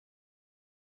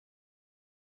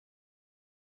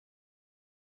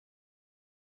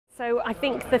So I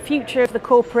think the future of the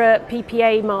corporate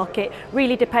PPA market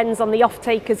really depends on the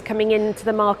off-takers coming into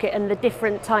the market and the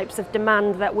different types of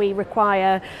demand that we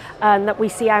require and that we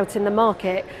see out in the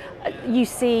market. You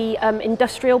see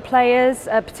industrial players,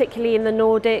 particularly in the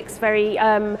Nordics, very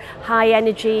high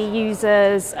energy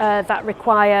users that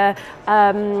require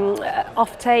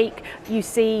offtake. You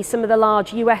see some of the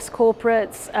large US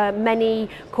corporates, many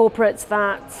corporates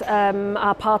that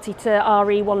are party to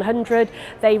RE100,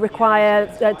 they require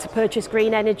to purchase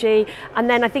green energy. And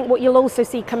then I think what you'll also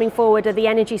see coming forward are the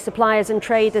energy suppliers and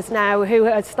traders now who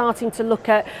are starting to look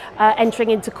at entering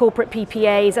into corporate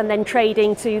PPAs and then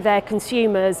trading to their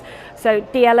consumers. So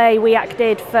DLA, we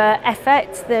acted for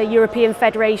EFET, the European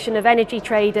Federation of Energy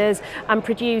Traders, and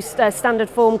produced a standard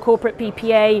form corporate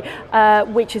PPA,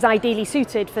 which is ideally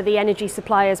suited for the energy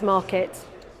suppliers market.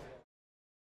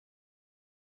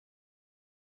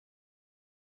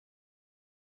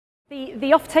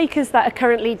 The off-takers that are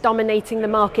currently dominating the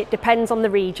market depends on the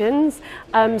regions.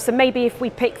 So maybe if we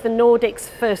pick the Nordics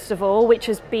first of all, which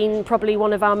has been probably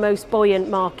one of our most buoyant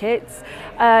markets,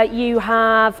 you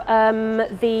have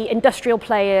the industrial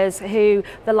players who,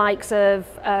 the likes of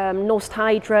Norsk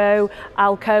Hydro,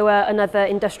 Alcoa and other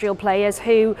industrial players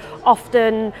who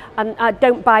often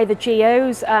don't buy the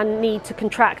GEOs and need to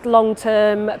contract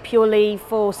long-term purely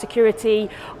for security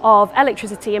of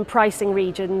electricity and pricing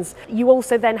regions. You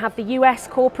also then have the US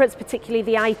corporates, particularly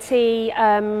the IT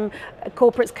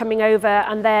corporates coming over,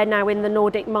 and they're now in the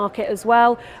Nordic market as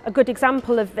well. A good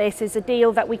example of this is a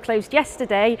deal that we closed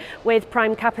yesterday with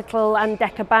Prime Capital and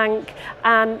Deca Bank,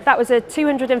 and that was a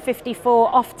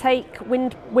 254 off-take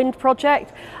wind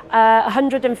project.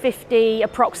 150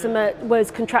 approximate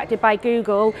was contracted by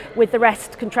Google, with the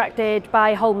rest contracted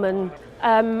by Holman.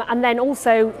 And then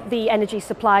also the energy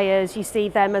suppliers, you see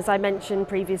them as I mentioned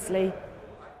previously.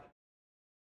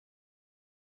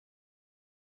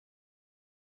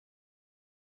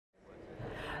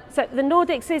 So the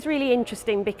Nordics is really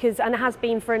interesting because, and has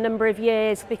been for a number of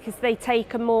years, because they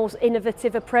take a more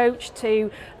innovative approach to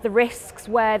the risks,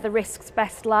 where the risks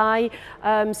best lie.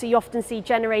 So you often see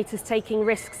generators taking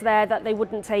risks there that they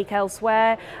wouldn't take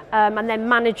elsewhere, and then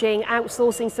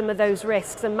outsourcing some of those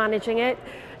risks and managing it.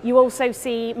 You also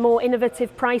see more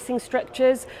innovative pricing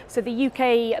structures. So the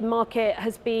UK market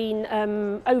has been,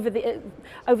 over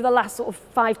the last sort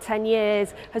of 5-10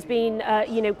 years, has been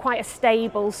quite a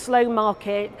stable, slow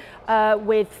market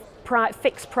with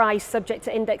fixed price subject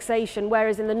to indexation,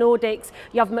 whereas in the Nordics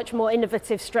you have much more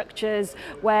innovative structures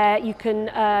where you can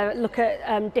look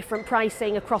at different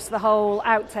pricing across the whole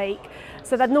outtake.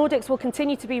 So the Nordics will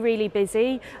continue to be really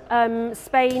busy.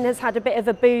 Spain has had a bit of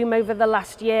a boom over the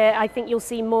last year. I think you'll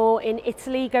see more in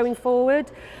Italy going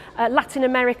forward. Latin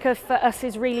America for us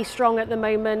is really strong at the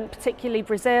moment, particularly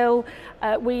Brazil.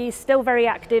 We're still very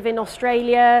active in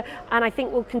Australia, and I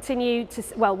think we'll continue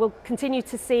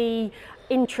to see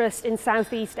interest in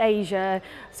Southeast Asia.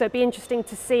 So it'd be interesting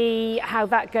to see how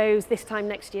that goes this time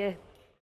next year.